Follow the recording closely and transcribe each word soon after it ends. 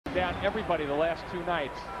down everybody the last 2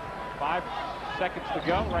 nights. 5 seconds to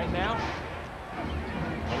go right now.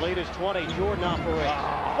 The lead is 20. Jordan operates.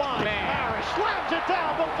 Fine. Parish slams it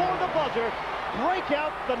down before the buzzer. Break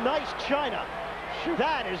out the nice china.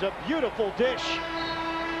 That is a beautiful dish.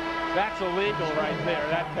 That's illegal right there,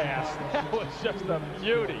 that pass. That was just a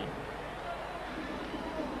beauty.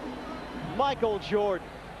 Michael Jordan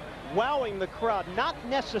wowing the crowd, not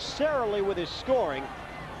necessarily with his scoring,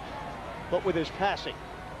 but with his passing.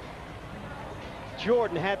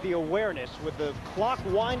 Jordan had the awareness with the clock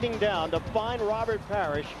winding down to find Robert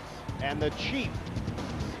Parish, and the Chief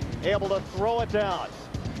able to throw it down.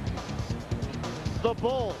 The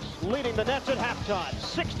Bulls leading the Nets at halftime,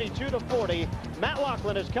 62-40. Matt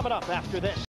Loughlin is coming up after this.